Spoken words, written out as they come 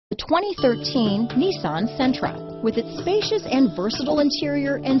The 2013 Nissan Sentra. With its spacious and versatile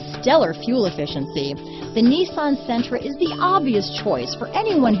interior and stellar fuel efficiency, the Nissan Sentra is the obvious choice for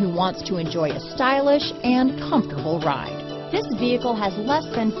anyone who wants to enjoy a stylish and comfortable ride. This vehicle has less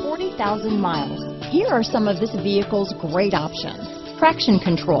than 40,000 miles. Here are some of this vehicle's great options: traction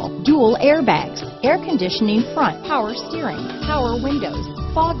control, dual airbags, air conditioning front, power steering, power windows,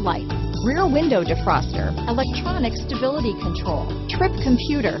 fog lights, rear window defroster, electronic stability control, trip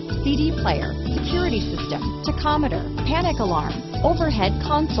computer, CD player, security system, tachometer, panic alarm, overhead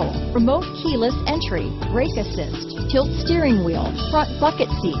console, remote keyless entry, brake assist, tilt steering wheel, front bucket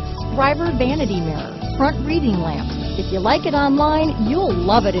seats, driver vanity mirror, front reading lamps. If you like it online, you'll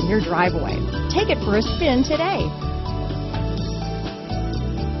love it in your driveway. Take it for a spin today.